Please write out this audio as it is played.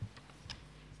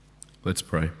Let's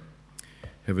pray.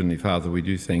 Heavenly Father, we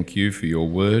do thank you for your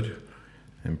word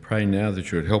and pray now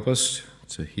that you would help us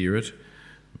to hear it,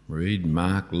 read,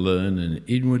 mark, learn and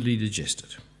inwardly digest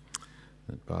it.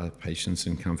 That by the patience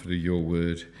and comfort of your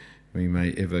word we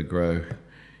may ever grow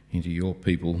into your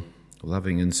people,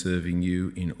 loving and serving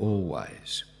you in all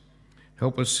ways.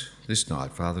 Help us this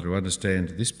night, Father, to understand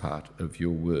this part of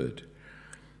your word,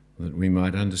 that we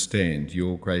might understand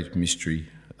your great mystery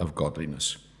of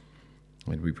godliness.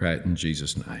 And we pray it in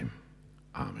Jesus' name.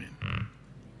 Amen.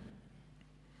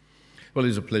 Well, it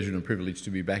is a pleasure and a privilege to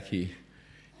be back here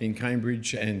in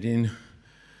Cambridge and in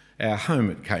our home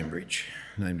at Cambridge,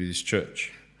 namely this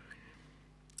church.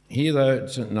 Here, though,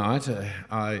 tonight,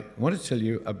 I want to tell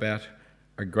you about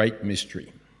a great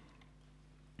mystery.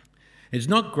 It's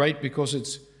not great because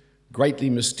it's greatly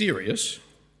mysterious,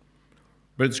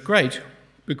 but it's great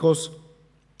because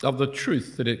of the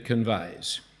truth that it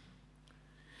conveys.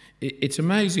 It's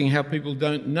amazing how people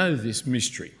don't know this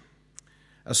mystery.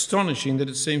 Astonishing that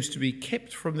it seems to be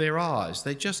kept from their eyes.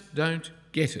 They just don't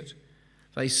get it.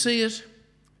 They see it,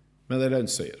 but they don't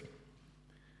see it.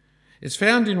 It's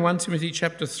found in 1 Timothy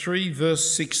chapter 3,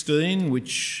 verse 16,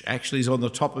 which actually is on the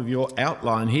top of your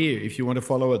outline here. If you want to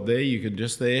follow it there, you can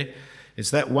just there. It's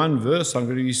that one verse I'm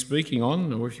going to be speaking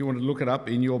on, or if you want to look it up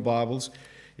in your Bibles,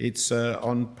 it's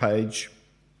on page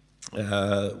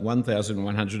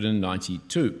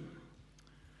 1192.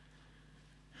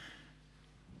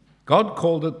 God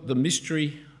called it the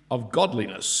mystery of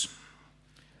godliness.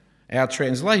 Our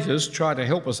translators try to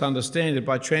help us understand it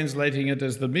by translating it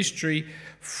as the mystery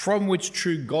from which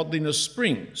true godliness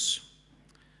springs.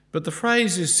 But the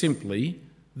phrase is simply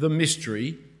the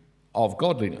mystery of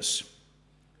godliness.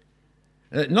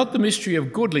 Not the mystery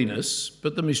of goodliness,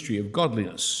 but the mystery of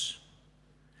godliness.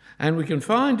 And we can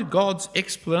find God's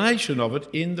explanation of it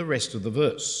in the rest of the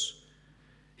verse.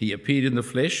 He appeared in the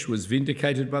flesh, was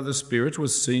vindicated by the Spirit,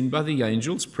 was seen by the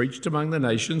angels, preached among the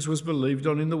nations, was believed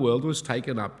on in the world, was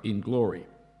taken up in glory.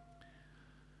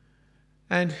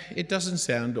 And it doesn't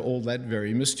sound all that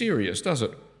very mysterious, does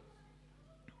it?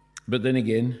 But then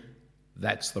again,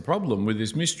 that's the problem with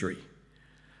this mystery.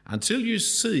 Until you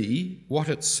see what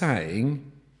it's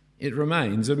saying, it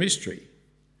remains a mystery.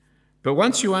 But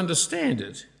once you understand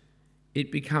it,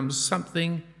 it becomes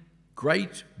something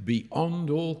great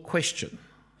beyond all question.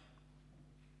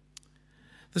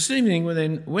 This evening,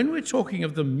 then, when we're talking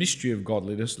of the mystery of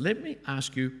godliness, let me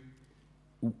ask you,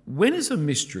 when is a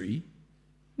mystery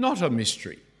not a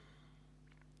mystery?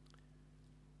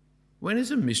 When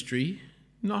is a mystery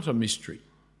not a mystery?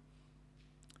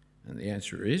 And the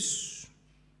answer is,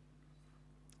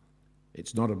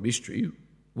 it's not a mystery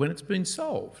when it's been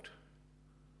solved.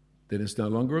 Then it's no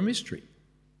longer a mystery.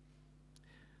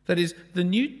 That is, the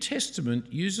New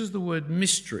Testament uses the word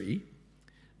mystery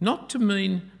not to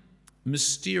mean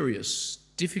mysterious,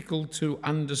 difficult to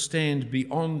understand,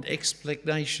 beyond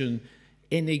explanation,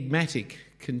 enigmatic,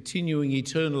 continuing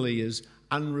eternally as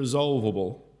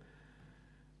unresolvable,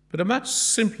 but a much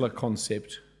simpler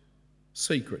concept,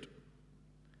 secret.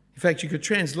 In fact, you could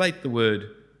translate the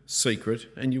word secret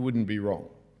and you wouldn't be wrong.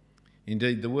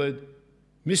 Indeed, the word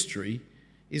mystery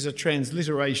is a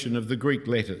transliteration of the Greek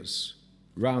letters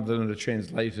rather than a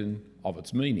translation of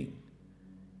its meaning.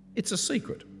 It's a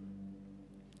secret.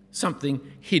 Something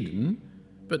hidden,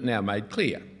 but now made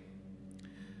clear.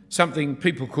 Something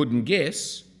people couldn't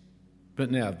guess, but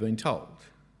now have been told.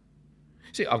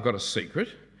 See, I've got a secret.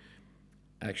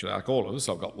 Actually, like all of us,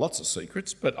 I've got lots of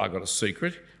secrets, but I've got a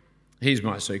secret. Here's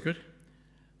my secret.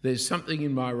 There's something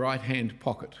in my right-hand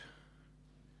pocket,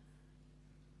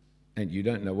 and you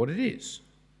don't know what it is.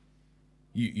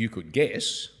 You could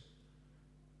guess,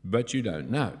 but you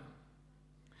don't know.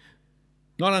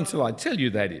 Not until I tell you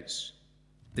that is.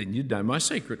 Then you'd know my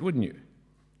secret, wouldn't you?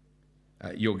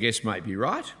 Your guess may be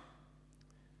right.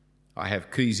 I have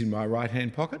keys in my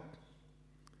right-hand pocket.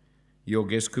 Your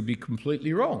guess could be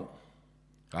completely wrong.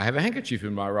 I have a handkerchief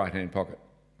in my right-hand pocket.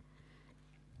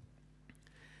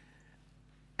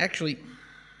 Actually,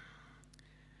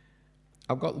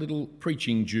 I've got little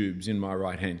preaching tubes in my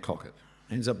right-hand pocket.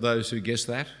 Hands up those who guessed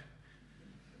that.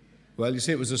 Well, you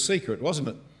see, it was a secret, wasn't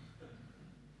it?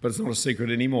 But it's not a secret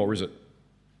anymore, is it?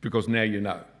 Because now you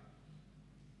know.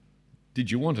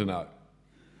 Did you want to know?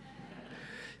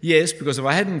 Yes, because if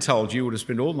I hadn't told you, you would have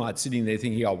spent all night sitting there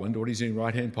thinking, I wonder what he's in his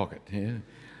right-hand pocket. Yeah.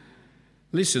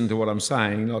 Listen to what I'm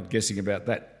saying, not guessing about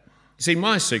that. You see,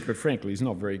 my secret, frankly, is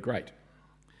not very great.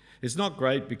 It's not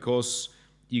great because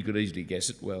you could easily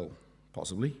guess it, well,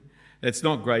 possibly. It's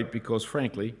not great because,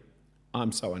 frankly,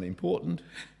 I'm so unimportant,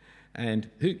 and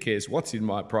who cares what's in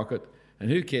my pocket,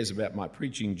 and who cares about my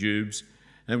preaching tubes,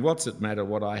 And what's it matter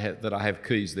what I have, that I have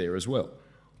keys there as well?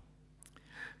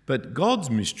 But God's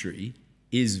mystery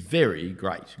is very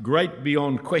great, great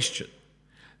beyond question.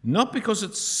 Not because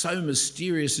it's so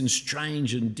mysterious and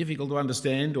strange and difficult to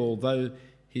understand, although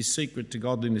his secret to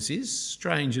godliness is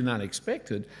strange and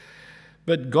unexpected,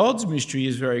 but God's mystery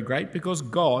is very great because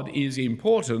God is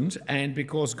important, and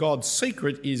because God's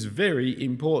secret is very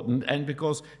important, and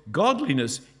because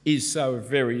godliness is so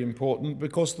very important,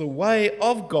 because the way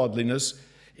of godliness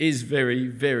is very,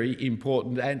 very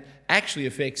important and actually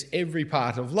affects every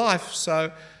part of life.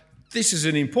 So this is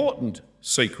an important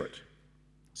secret.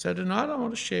 So tonight I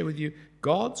want to share with you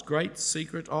God's great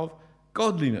secret of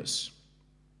godliness.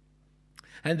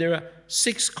 And there are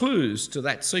 6 clues to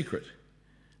that secret.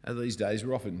 These days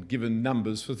we're often given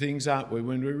numbers for things, aren't we,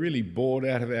 when we're really bored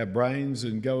out of our brains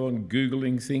and go on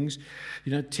Googling things.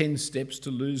 10 steps to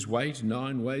lose weight,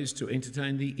 9 ways to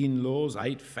entertain the in-laws,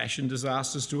 8 fashion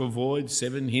disasters to avoid,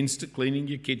 7 hints to cleaning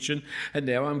your kitchen, and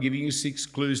now I'm giving you 6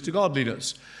 clues to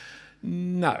godliness.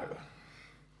 No.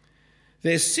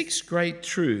 There's 6 great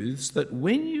truths that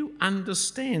when you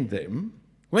understand them,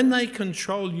 when they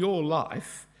control your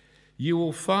life, you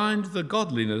will find the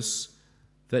godliness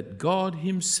that God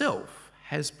himself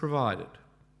has provided.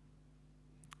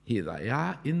 Here they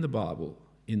are in the Bible,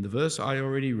 in the verse I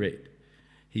already read.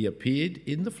 He appeared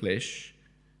in the flesh,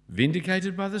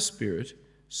 vindicated by the Spirit,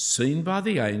 seen by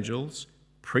the angels,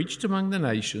 preached among the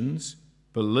nations,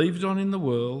 believed on in the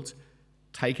world,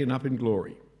 taken up in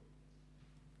glory.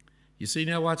 You see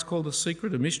now why it's called a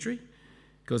secret, a mystery?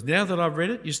 Because now that I've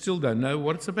read it, you still don't know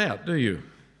what it's about, do you?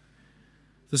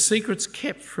 The secret's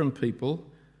kept from people,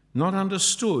 not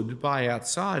understood by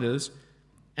outsiders,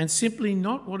 and simply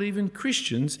not what even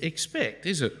Christians expect,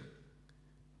 is it?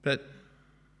 But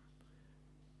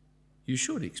you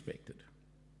should expect it.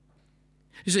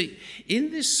 You see,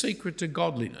 in this secret to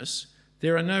godliness,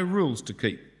 there are no rules to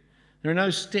keep. There are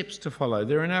no steps to follow.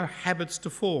 There are no habits to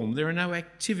form. There are no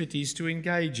activities to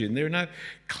engage in. There are no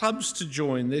clubs to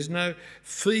join. There's no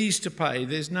fees to pay.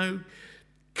 There's no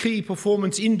key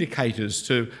performance indicators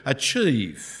to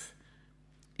achieve.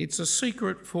 It's a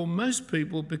secret for most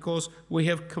people because we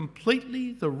have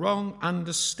completely the wrong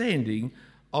understanding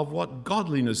of what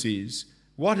godliness is,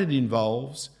 what it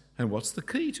involves, and what's the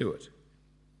key to it.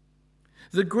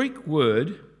 The Greek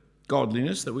word,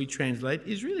 godliness, that we translate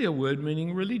is really a word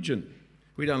meaning religion.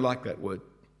 We don't like that word.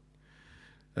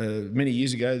 Many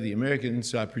years ago, the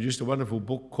Americans produced a wonderful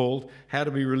book called How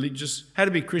to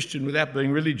Be Christian Without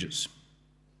Being Religious.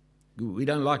 We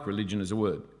don't like religion as a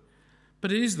word,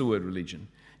 but it is the word religion.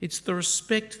 It's the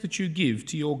respect that you give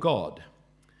to your God.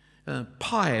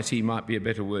 Piety might be a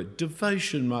better word.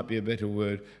 Devotion might be a better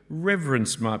word.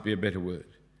 Reverence might be a better word.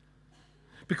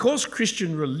 Because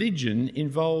Christian religion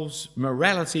involves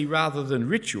morality rather than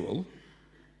ritual,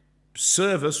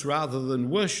 service rather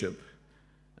than worship,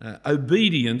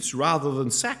 obedience rather than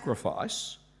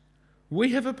sacrifice,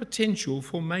 we have a potential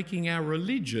for making our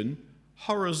religion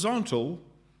horizontal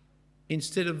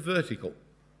instead of vertical.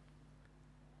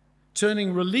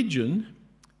 Turning religion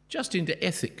just into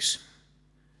ethics,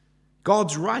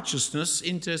 God's righteousness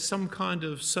into some kind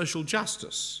of social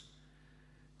justice,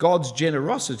 God's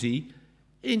generosity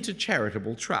into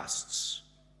charitable trusts.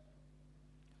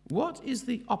 What is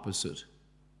the opposite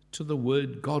to the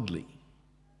word godly?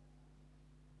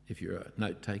 If you're a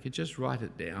note taker, just write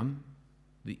it down.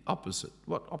 The opposite.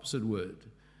 What opposite word?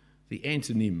 The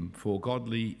antonym for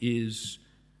godly is,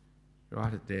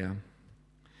 write it down.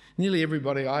 Nearly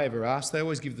everybody I ever ask, they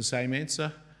always give the same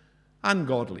answer: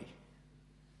 ungodly.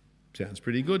 Sounds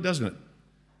pretty good, doesn't it?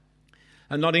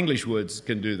 And not English words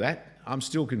can do that. I'm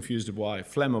still confused of why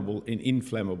flammable and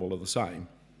inflammable are the same.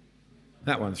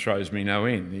 That one throws me no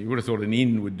end. You would have thought an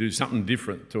in would do something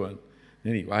different to it.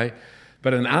 Anyway,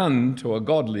 but an to a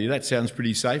godly, that sounds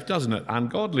pretty safe, doesn't it?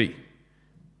 Ungodly.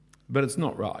 But it's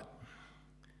not right.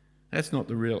 That's not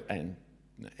the real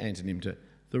antonym to.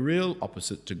 The real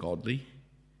opposite to godly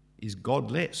is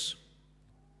godless.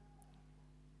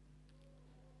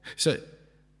 So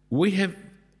we have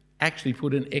actually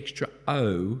put an extra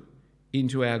O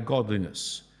into our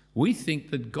godliness. We think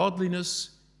that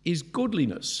godliness is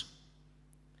goodliness,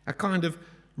 a kind of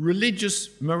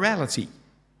religious morality.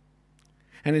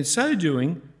 And in so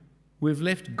doing, we've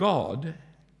left God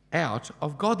out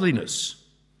of godliness.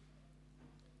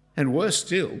 And worse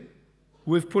still,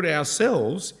 we've put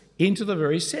ourselves into the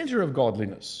very centre of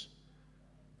godliness.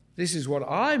 This is what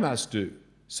I must do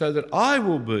so that I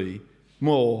will be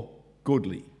more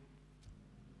goodly.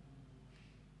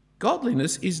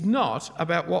 Godliness is not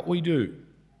about what we do.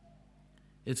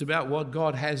 It's about what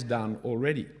God has done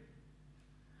already.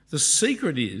 The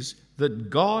secret is that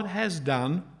God has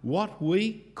done what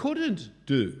we couldn't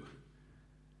do.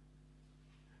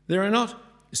 There are not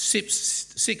six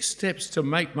steps to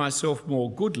make myself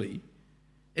more goodly.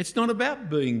 It's not about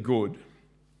being good.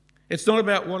 It's not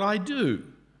about what I do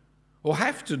or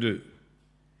have to do.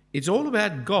 It's all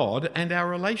about God and our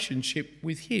relationship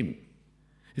with him.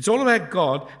 It's all about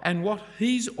God and what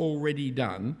he's already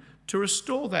done to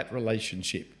restore that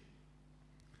relationship.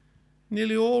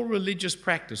 Nearly all religious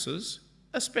practices,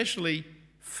 especially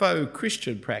faux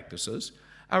Christian practices,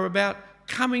 are about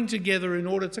coming together in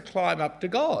order to climb up to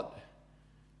God.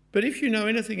 But if you know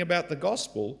anything about the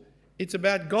gospel, it's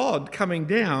about God coming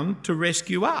down to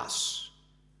rescue us.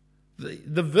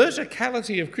 The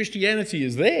verticality of Christianity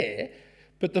is there,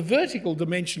 but the vertical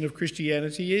dimension of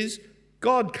Christianity is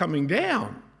God coming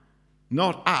down,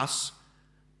 not us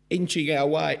inching our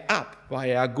way up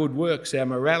by our good works, our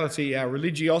morality, our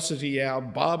religiosity, our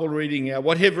Bible reading, our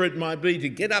whatever it might be, to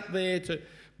get up there to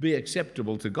be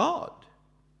acceptable to God.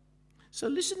 So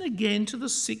listen again to the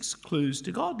 6 clues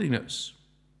to godliness.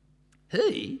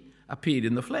 He appeared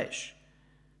in the flesh,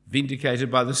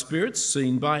 vindicated by the Spirit,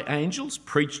 seen by angels,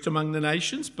 preached among the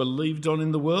nations, believed on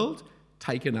in the world,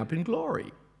 taken up in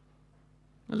glory.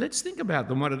 Now let's think about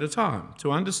them one at a time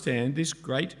to understand this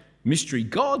great mystery,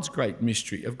 God's great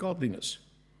mystery of godliness.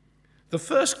 The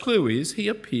first clue is he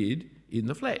appeared in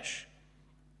the flesh.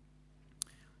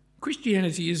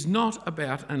 Christianity is not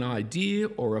about an idea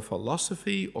or a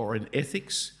philosophy or an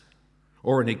ethics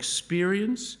or an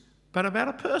experience, but about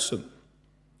a person,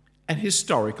 an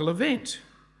historical event,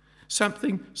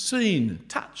 something seen,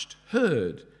 touched,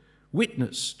 heard,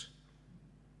 witnessed.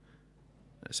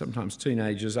 Sometimes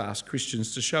teenagers ask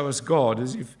Christians to show us God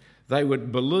as if they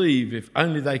would believe if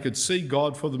only they could see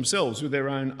God for themselves with their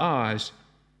own eyes.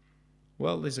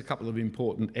 Well, there's a couple of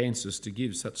important answers to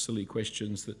give such silly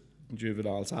questions that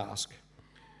juveniles ask.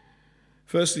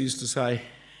 Firstly is to say,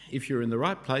 if you're in the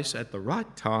right place at the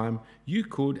right time, you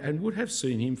could and would have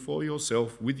seen him for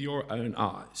yourself with your own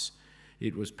eyes.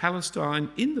 It was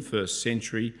Palestine in the 1st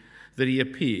century that he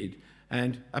appeared,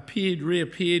 and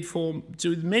reappeared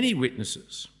to many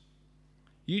witnesses.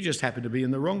 You just happened to be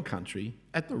in the wrong country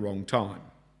at the wrong time.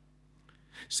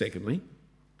 Secondly,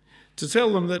 to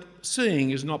tell them that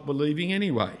seeing is not believing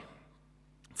anyway.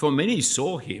 For many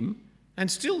saw him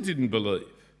and still didn't believe.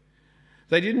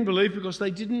 They didn't believe because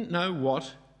they didn't know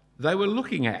what they were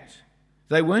looking at.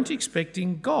 They weren't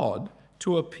expecting God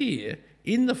to appear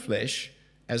in the flesh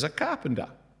as a carpenter.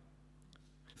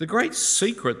 The great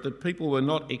secret that people were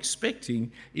not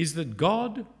expecting is that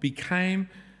God became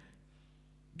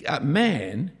a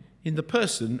man in the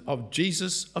person of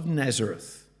Jesus of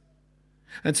Nazareth.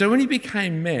 And so when he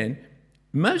became man,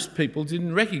 most people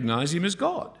didn't recognise him as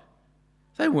God.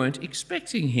 They weren't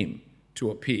expecting him to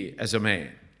appear as a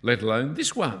man, let alone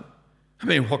this one. I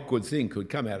mean, what good thing could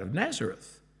come out of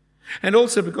Nazareth? And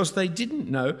also because they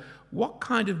didn't know what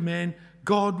kind of man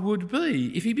God would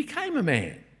be if he became a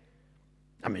man.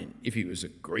 I mean, if he was a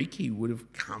Greek, he would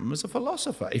have come as a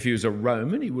philosopher. If he was a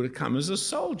Roman, he would have come as a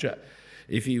soldier.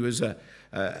 If he was an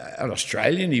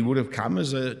Australian, he would have come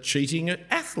as a cheating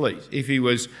athlete.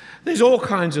 There's all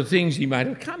kinds of things he might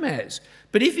have come as.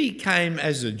 But if he came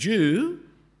as a Jew,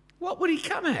 what would he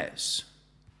come as?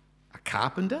 A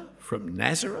carpenter from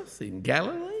Nazareth in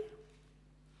Galilee?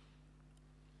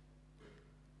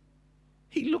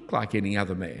 He looked like any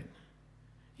other man.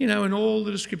 You know, in all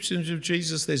the descriptions of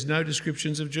Jesus, there's no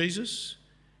descriptions of Jesus.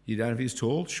 You don't know if he's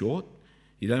tall, short.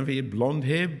 You don't know if he had blonde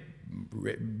hair,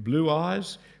 blue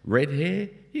eyes, red hair.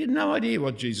 You had no idea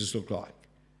what Jesus looked like.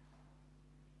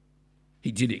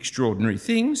 He did extraordinary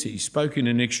things. He spoke in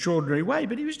an extraordinary way,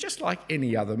 but he was just like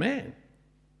any other man.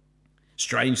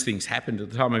 Strange things happened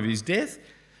at the time of his death,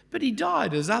 but he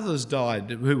died as others died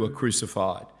who were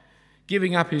crucified,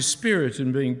 giving up his spirit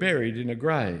and being buried in a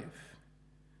grave.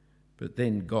 But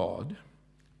then God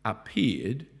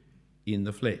appeared in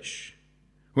the flesh.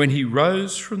 When he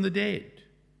rose from the dead,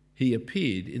 he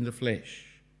appeared in the flesh,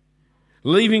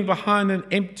 leaving behind an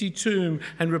empty tomb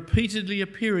and repeatedly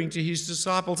appearing to his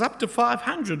disciples, up to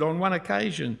 500 on one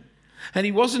occasion. And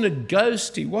he wasn't a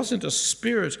ghost, he wasn't a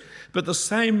spirit, but the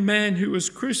same man who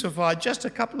was crucified just a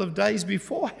couple of days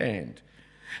beforehand.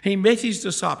 He met his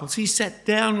disciples. He sat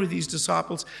down with his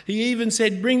disciples. He even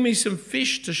said, "Bring me some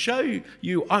fish to show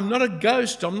you. I'm not a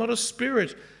ghost. I'm not a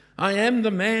spirit. I am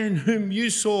the man whom you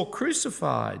saw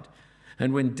crucified."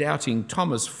 And when doubting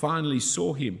Thomas finally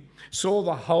saw him, saw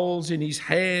the holes in his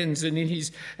hands and in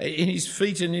his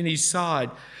feet and in his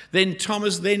side, then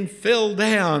Thomas then fell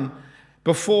down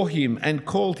before him and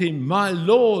called him my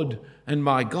Lord and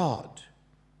my God.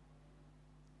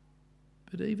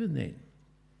 But even then,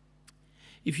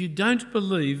 If you don't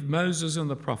believe Moses and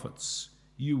the prophets,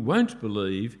 you won't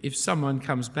believe if someone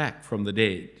comes back from the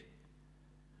dead.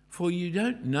 For you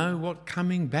don't know what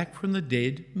coming back from the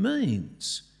dead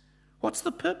means. What's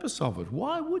the purpose of it?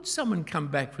 Why would someone come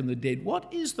back from the dead?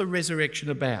 What is the resurrection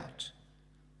about?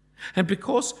 And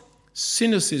because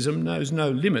cynicism knows no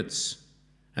limits,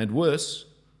 and worse,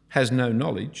 has no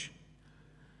knowledge,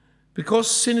 because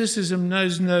cynicism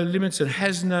knows no limits and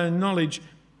has no knowledge,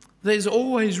 there's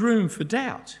always room for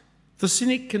doubt. The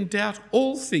cynic can doubt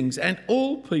all things and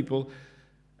all people,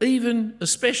 even,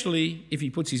 especially if he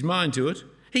puts his mind to it,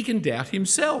 he can doubt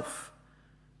himself.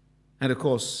 And of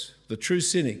course, the true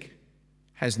cynic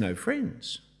has no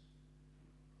friends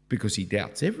because he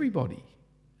doubts everybody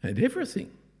and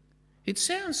everything. It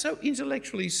sounds so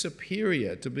intellectually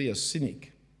superior to be a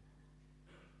cynic.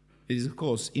 It is, of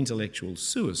course, intellectual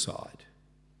suicide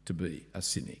to be a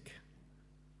cynic.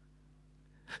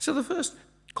 So the first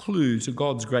clue to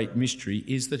God's great mystery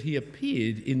is that he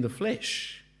appeared in the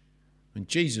flesh when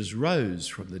Jesus rose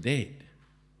from the dead.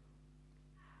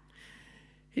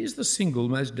 Here's the single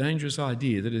most dangerous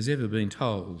idea that has ever been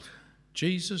told.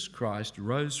 Jesus Christ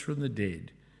rose from the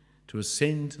dead to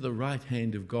ascend to the right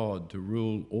hand of God to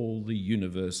rule all the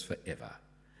universe forever.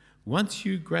 Once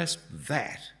you grasp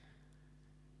that,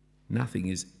 nothing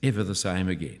is ever the same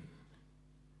again.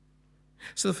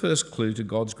 So the first clue to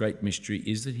God's great mystery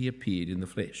is that he appeared in the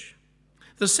flesh.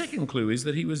 The second clue is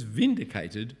that he was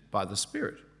vindicated by the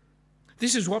Spirit.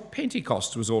 This is what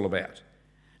Pentecost was all about.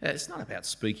 It's not about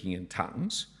speaking in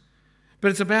tongues,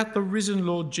 but it's about the risen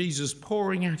Lord Jesus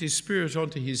pouring out his Spirit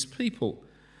onto his people,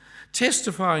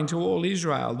 testifying to all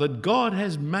Israel that God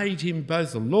has made him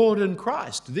both Lord and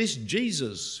Christ, this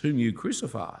Jesus whom you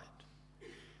crucified.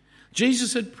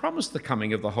 Jesus had promised the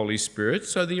coming of the Holy Spirit,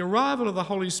 so the arrival of the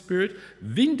Holy Spirit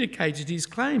vindicated his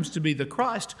claims to be the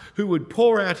Christ who would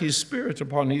pour out his Spirit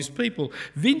upon his people,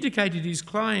 vindicated his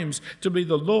claims to be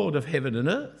the Lord of heaven and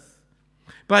earth.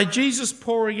 By Jesus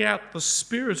pouring out the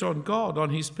Spirit on God, on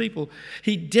his people,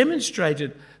 he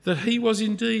demonstrated that he was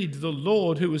indeed the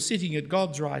Lord who was sitting at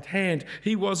God's right hand.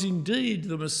 He was indeed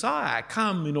the Messiah,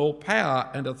 come in all power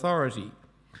and authority.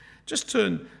 Just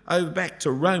turn over back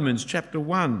to Romans chapter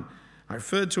 1. I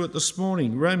referred to it this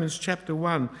morning, Romans chapter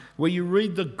 1, where you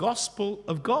read the gospel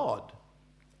of God.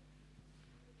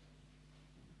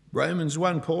 Romans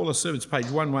 1, Paul, a servant,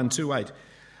 page 1128.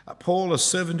 Paul, a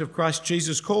servant of Christ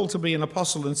Jesus, called to be an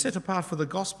apostle and set apart for the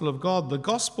gospel of God. The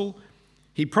gospel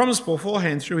he promised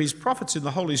beforehand through his prophets in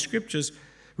the Holy Scriptures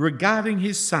regarding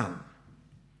his Son,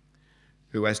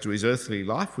 who as to his earthly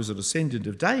life was a descendant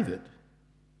of David,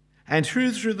 and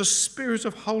who through the Spirit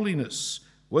of holiness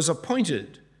was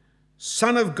appointed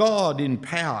Son of God in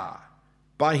power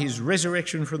by his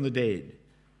resurrection from the dead,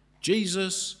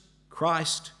 Jesus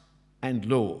Christ and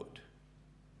Lord.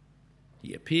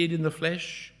 He appeared in the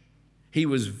flesh. He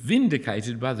was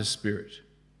vindicated by the Spirit.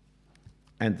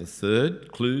 And the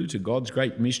third clue to God's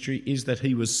great mystery is that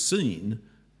he was seen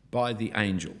by the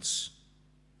angels.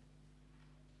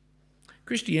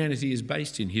 Christianity is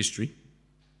based in history,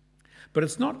 but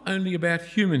it's not only about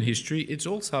human history, it's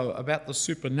also about the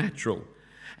supernatural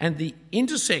and the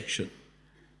intersection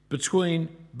between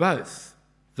both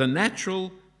the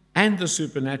natural and the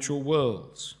supernatural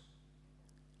worlds.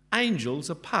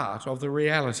 Angels are part of the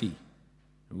reality.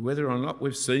 Whether or not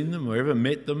we've seen them or ever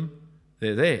met them,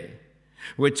 they're there.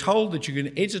 We're told that you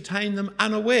can entertain them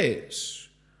unawares,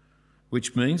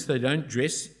 which means they don't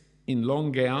dress in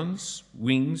long gowns,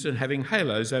 wings, and having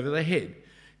halos over their head,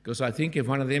 because I think if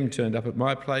one of them turned up at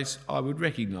my place, I would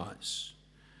recognise.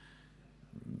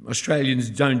 Australians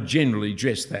don't generally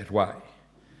dress that way.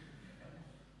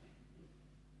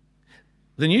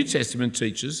 The New Testament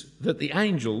teaches that the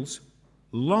angels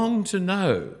longed to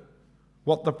know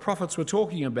what the prophets were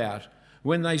talking about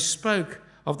when they spoke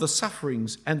of the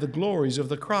sufferings and the glories of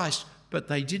the Christ, but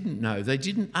they didn't know. They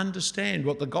didn't understand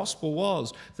what the gospel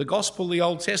was. The gospel the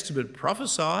Old Testament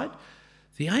prophesied.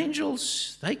 The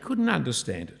angels, they couldn't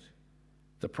understand it.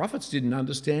 The prophets didn't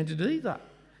understand it either.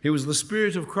 It was the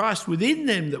Spirit of Christ within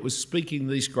them that was speaking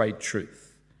this great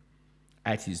truth.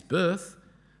 At his birth,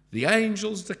 the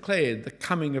angels declared the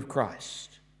coming of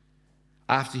Christ.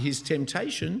 After his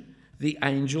temptation, the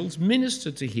angels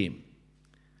ministered to him.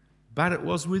 But it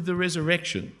was with the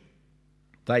resurrection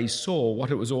they saw what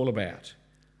it was all about.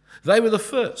 They were the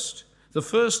first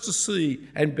to see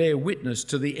and bear witness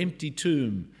to the empty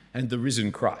tomb and the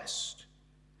risen Christ.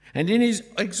 And in his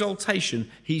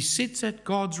exaltation, he sits at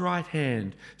God's right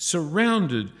hand,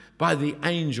 surrounded by the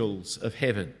angels of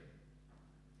heaven.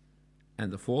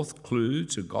 And the fourth clue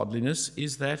to godliness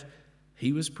is that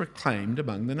he was proclaimed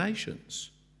among the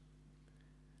nations.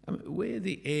 I mean, we're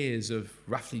the heirs of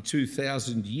roughly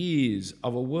 2,000 years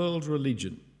of a world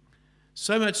religion,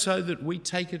 so much so that we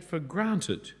take it for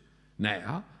granted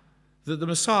now that the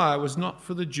Messiah was not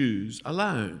for the Jews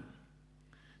alone.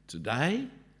 Today,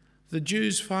 the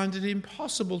Jews find it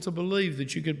impossible to believe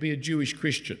that you could be a Jewish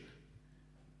Christian.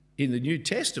 In the New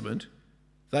Testament,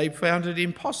 they found it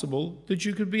impossible that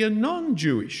you could be a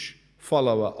non-Jewish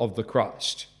follower of the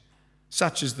Christ.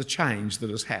 Such is the change that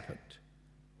has happened.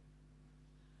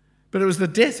 But it was the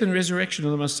death and resurrection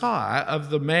of the Messiah, of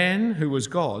the man who was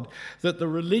God, that the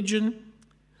religion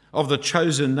of the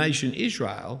chosen nation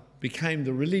Israel became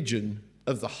the religion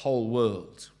of the whole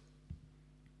world.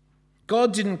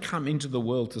 God didn't come into the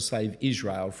world to save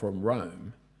Israel from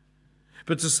Rome,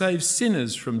 but to save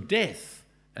sinners from death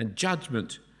and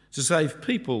judgment, to save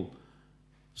people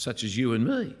such as you and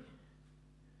me.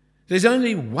 There's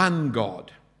only one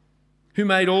God who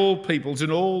made all peoples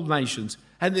and all nations,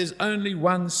 and there's only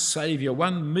one Saviour,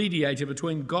 one mediator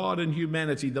between God and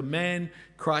humanity, the man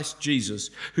Christ Jesus,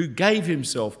 who gave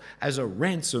himself as a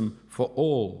ransom for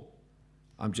all.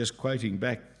 I'm just quoting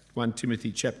back 1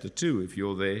 Timothy chapter 2, if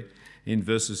you're there, in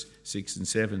verses 6 and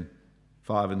 7,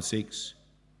 5 and 6.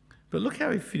 But look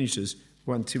how he finishes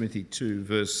 1 Timothy 2,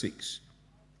 verse 6.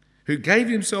 Who gave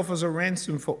himself as a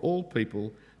ransom for all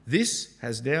people, this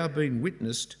has now been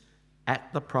witnessed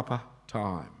at the proper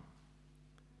time.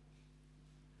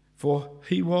 For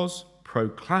he was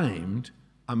proclaimed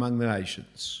among the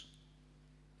nations.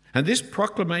 And this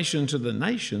proclamation to the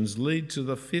nations led to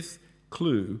the fifth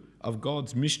clue of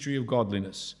God's mystery of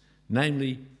godliness,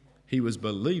 namely, he was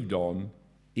believed on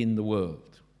in the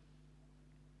world.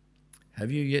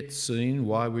 Have you yet seen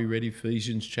why we read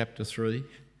Ephesians chapter 3?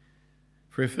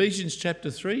 For Ephesians chapter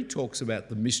 3 talks about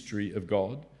the mystery of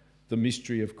God, the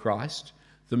mystery of Christ,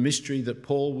 the mystery that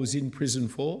Paul was in prison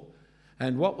for.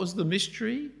 And what was the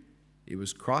mystery? It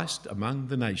was Christ among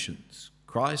the nations,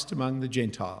 Christ among the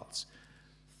Gentiles.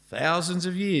 Thousands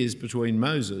of years between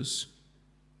Moses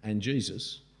and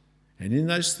Jesus. And in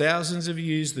those thousands of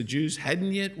years, the Jews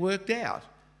hadn't yet worked out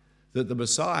that the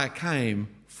Messiah came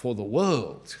for the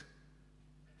world.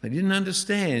 They didn't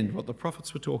understand what the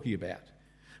prophets were talking about.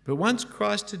 But once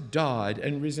Christ had died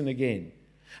and risen again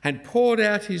and poured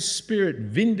out his Spirit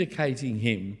vindicating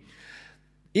him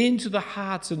into the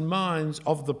hearts and minds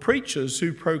of the preachers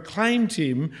who proclaimed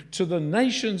him to the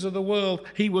nations of the world,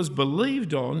 he was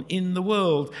believed on in the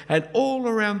world. And all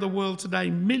around the world today,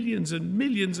 millions and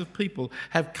millions of people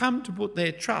have come to put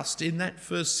their trust in that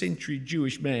first century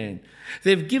Jewish man.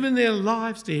 They've given their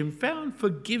lives to him, found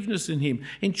forgiveness in him,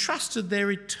 entrusted their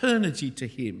eternity to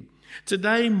him.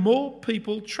 Today, more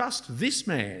people trust this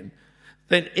man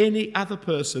than any other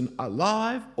person,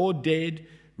 alive or dead,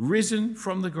 risen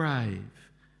from the grave.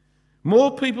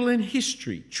 More people in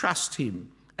history trust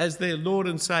him as their Lord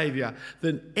and Saviour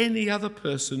than any other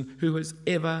person who has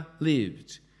ever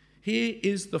lived. Here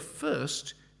is the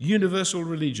first universal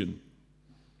religion,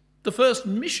 the first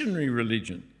missionary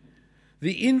religion,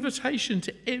 the invitation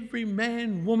to every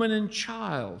man, woman and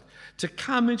child to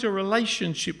come into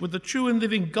relationship with the true and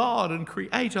living God and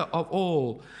Creator of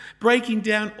all, breaking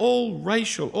down all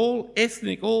racial, all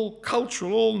ethnic, all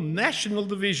cultural, all national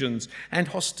divisions and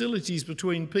hostilities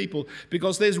between people,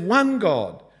 because there's one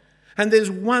God and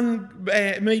there's one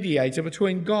mediator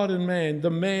between God and man,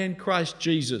 the man Christ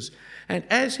Jesus. And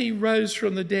as he rose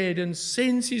from the dead and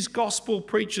sends his gospel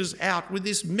preachers out with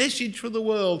this message for the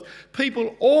world,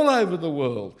 people all over the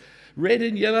world, red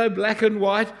and yellow, black and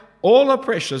white, all are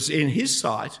precious in his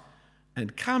sight,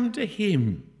 and come to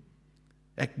him,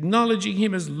 acknowledging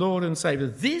him as Lord and Saviour.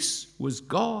 This was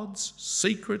God's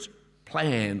secret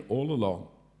plan all along.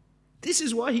 This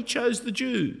is why he chose the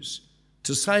Jews,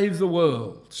 to save the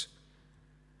world,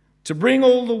 to bring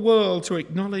all the world to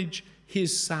acknowledge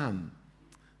his Son,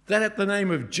 that at the name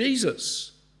of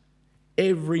Jesus,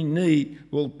 every knee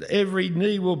will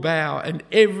bow and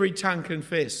every tongue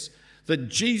confess that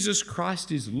Jesus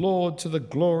Christ is Lord, to the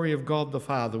glory of God the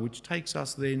Father, which takes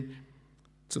us then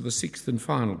to the sixth and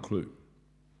final clue.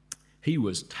 He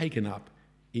was taken up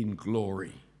in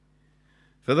glory.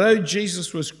 For though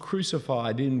Jesus was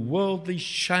crucified in worldly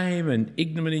shame and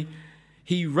ignominy,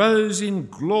 he rose in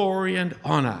glory and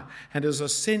honour and has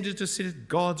ascended to sit at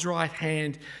God's right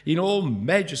hand in all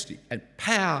majesty and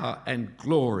power and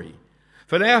glory.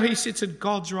 For now he sits at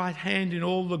God's right hand in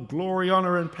all the glory,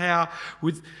 honour and power,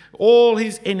 with all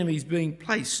his enemies being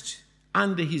placed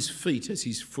under his feet as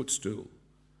his footstool.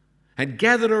 And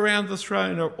gathered around the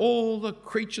throne are all the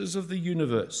creatures of the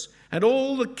universe, and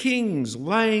all the kings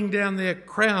laying down their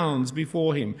crowns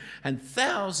before him, and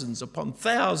thousands upon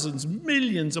thousands,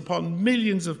 millions upon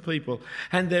millions of people.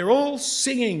 And they're all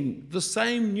singing the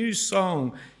same new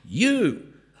song,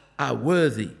 "You are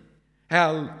worthy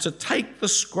to take the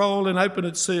scroll and open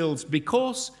its seals,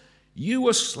 because you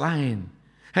were slain.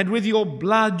 And with your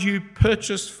blood you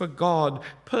purchased for God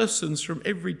persons from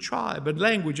every tribe and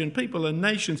language and people and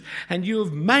nations, and you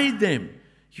have made them,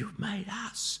 you've made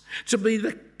us, to be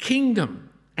the kingdom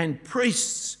and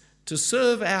priests to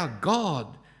serve our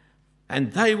God,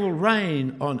 and they will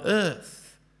reign on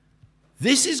earth."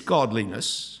 This is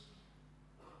godliness.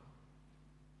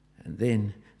 And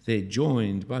then they're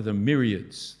joined by the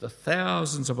myriads, the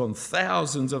thousands upon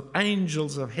thousands of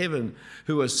angels of heaven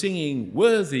who are singing,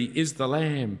 "Worthy is the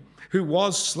Lamb who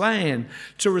was slain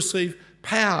to receive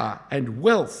power and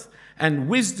wealth and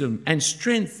wisdom and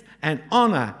strength and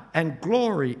honour and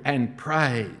glory and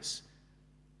praise."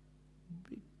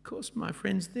 Because, my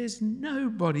friends, there's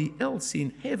nobody else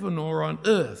in heaven or on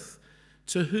earth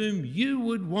to whom you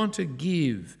would want to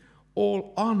give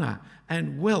all honour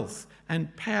and wealth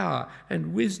and power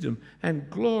and wisdom and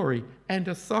glory and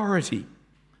authority.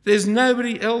 There's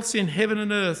nobody else in heaven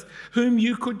and earth whom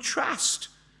you could trust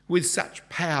with such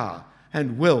power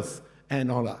and wealth and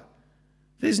honour.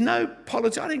 There's no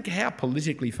politics. I don't care how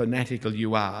politically fanatical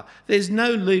you are. There's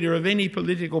no leader of any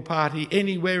political party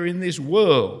anywhere in this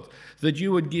world that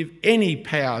you would give any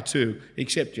power to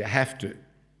except you have to.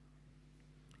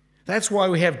 That's why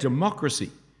we have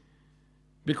democracy,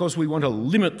 because we want to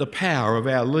limit the power of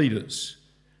our leaders,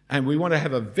 and we want to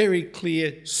have a very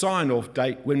clear sign-off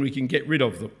date when we can get rid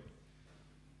of them.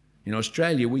 In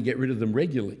Australia, we get rid of them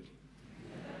regularly.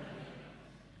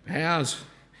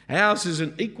 Ours is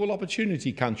an equal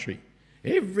opportunity country.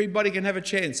 Everybody can have a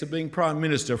chance of being Prime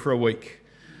Minister for a week,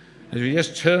 as we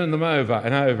just turn them over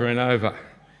and over and over.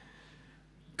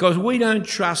 Because we don't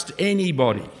trust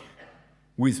anybody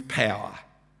with power.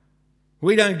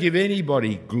 We don't give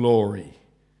anybody glory,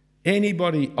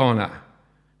 anybody honour,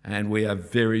 and we are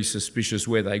very suspicious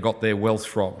where they got their wealth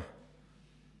from.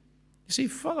 You see,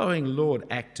 following Lord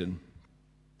Acton,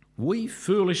 we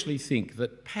foolishly think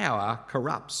that power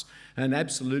corrupts, and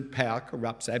absolute power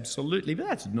corrupts absolutely, but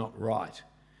that's not right.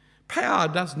 Power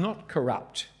does not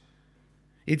corrupt.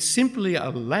 It simply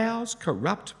allows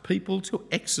corrupt people to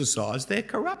exercise their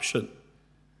corruption.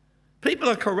 People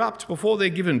are corrupt before they're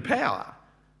given power.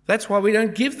 That's why we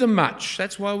don't give them much.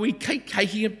 That's why we keep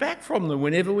taking it back from them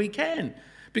whenever we can,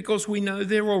 because we know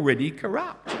they're already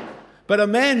corrupt. But a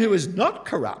man who is not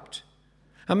corrupt,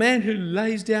 a man who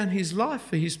lays down his life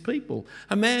for his people,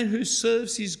 a man who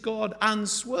serves his God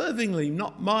unswervingly,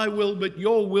 not my will but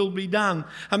your will be done,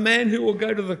 a man who will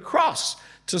go to the cross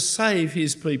to save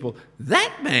his people,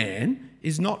 that man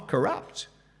is not corrupt.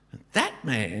 That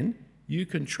man you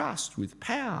can trust with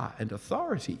power and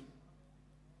authority.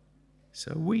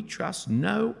 So we trust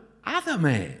no other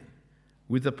man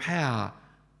with the power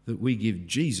that we give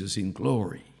Jesus in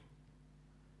glory.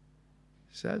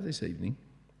 So this evening,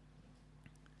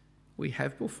 we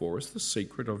have before us the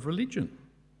secret of religion.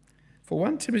 For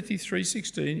 1 Timothy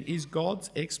 3:16 is God's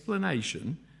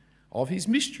explanation of his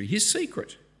mystery, his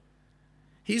secret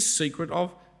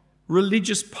of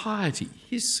religious piety,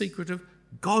 his secret of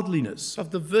godliness,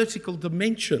 of the vertical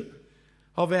dimension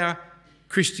of our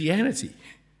Christianity.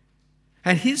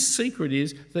 And his secret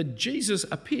is that Jesus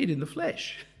appeared in the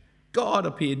flesh. God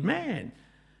appeared man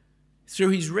through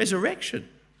his resurrection.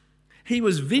 He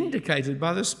was vindicated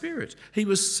by the Spirit. He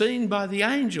was seen by the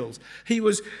angels. He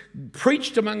was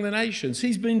preached among the nations.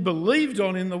 He's been believed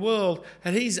on in the world,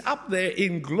 and he's up there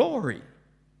in glory.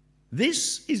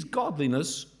 This is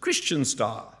godliness, Christian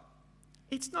style.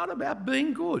 It's not about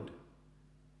being good.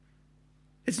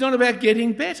 It's not about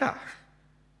getting better.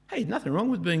 Hey, nothing wrong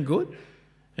with being good.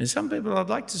 And some people I'd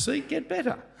like to see get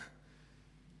better.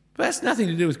 But that's nothing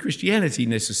to do with Christianity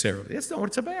necessarily. That's not what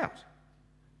it's about.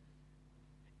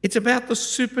 It's about the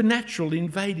supernatural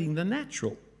invading the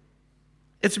natural.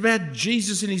 It's about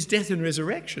Jesus and his death and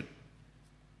resurrection.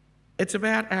 It's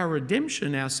about our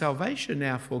redemption, our salvation,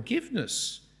 our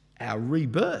forgiveness, our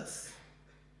rebirth.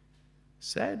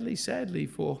 Sadly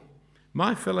for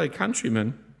my fellow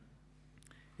countrymen,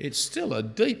 it's still a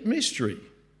deep mystery.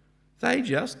 They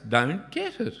just don't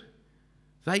get it.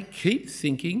 They keep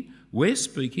thinking we're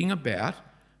speaking about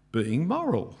being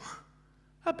moral,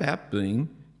 about being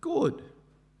good.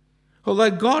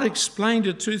 Although God explained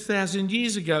it 2,000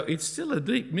 years ago, it's still a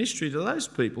deep mystery to those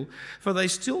people, for they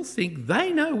still think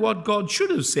they know what God should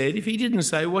have said if he didn't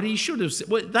say what he should have said.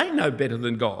 Well, they know better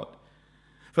than God.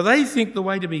 For they think the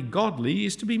way to be godly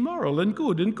is to be moral and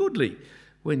good and goodly,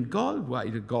 when God's way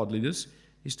to godliness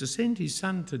is to send his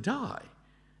Son to die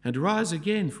and to rise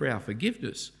again for our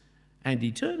forgiveness and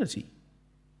eternity.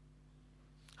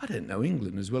 I don't know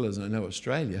England as well as I know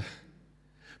Australia,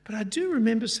 but I do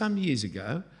remember some years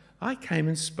ago I came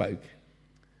and spoke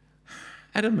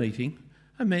at a meeting,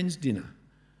 a men's dinner,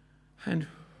 and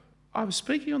I was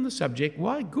speaking on the subject,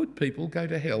 why good people go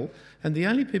to hell and the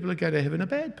only people who go to heaven are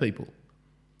bad people.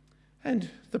 And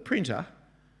the printer,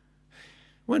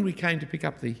 when we came to pick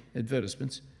up the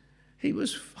advertisements, he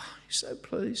was so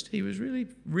pleased. He was really,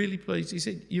 really pleased. He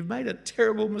said, "You've made a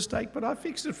terrible mistake, but I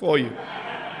fixed it for you."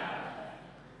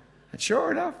 And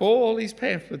sure enough, all his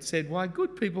pamphlets said, why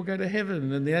good people go to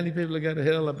heaven and the only people who go to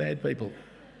hell are bad people.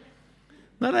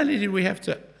 Not only did we have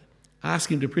to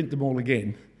ask him to print them all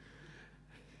again,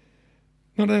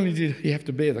 not only did he have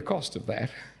to bear the cost of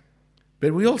that,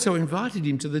 but we also invited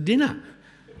him to the dinner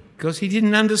because he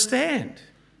didn't understand.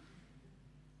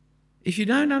 If you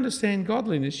don't understand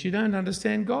godliness, you don't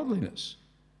understand godliness.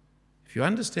 If you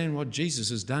understand what Jesus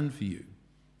has done for you,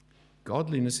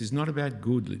 godliness is not about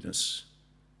goodliness.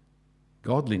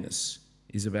 Godliness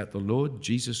is about the Lord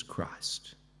Jesus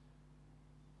Christ.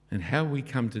 And how we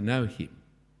come to know him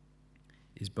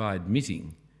is by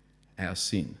admitting our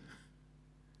sin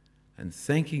and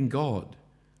thanking God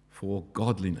for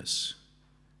godliness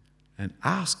and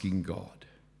asking God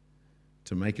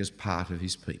to make us part of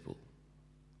his people.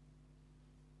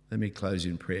 Let me close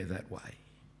in prayer that way.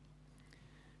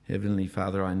 Heavenly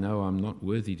Father, I know I'm not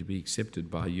worthy to be accepted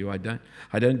by you. I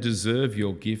don't deserve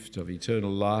your gift of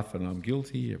eternal life, and I'm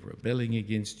guilty of rebelling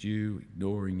against you,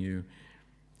 ignoring you.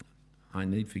 I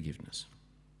need forgiveness.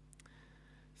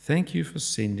 Thank you for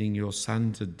sending your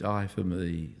Son to die for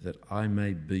me that I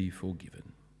may be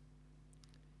forgiven.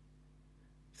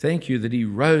 Thank you that he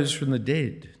rose from the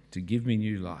dead to give me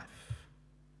new life.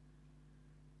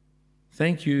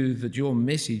 Thank you that your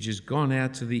message has gone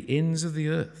out to the ends of the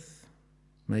earth,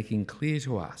 making clear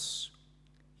to us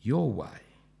your way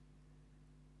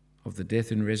of the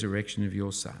death and resurrection of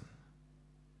your Son.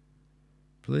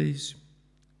 Please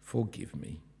forgive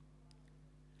me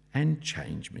and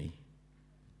change me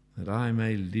that I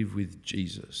may live with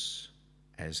Jesus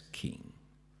as King.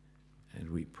 And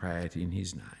we pray it in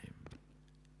his name.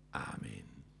 Amen.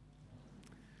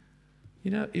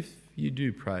 You know, if you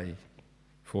do pray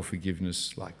for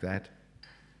forgiveness like that,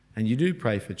 and you do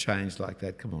pray for change like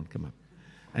that, come up,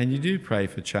 and you do pray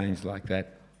for change like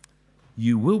that,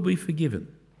 you will be forgiven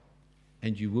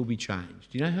and you will be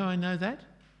changed. Do you know how I know that?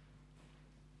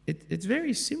 It's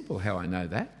very simple how I know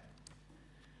that.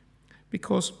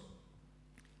 Because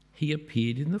he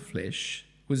appeared in the flesh,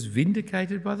 was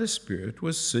vindicated by the Spirit,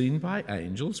 was seen by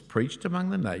angels, preached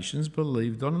among the nations,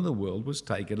 believed on in the world, was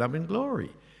taken up in glory.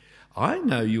 I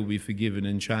know you'll be forgiven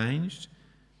and changed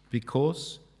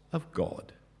because of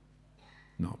God,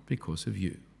 not because of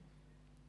you.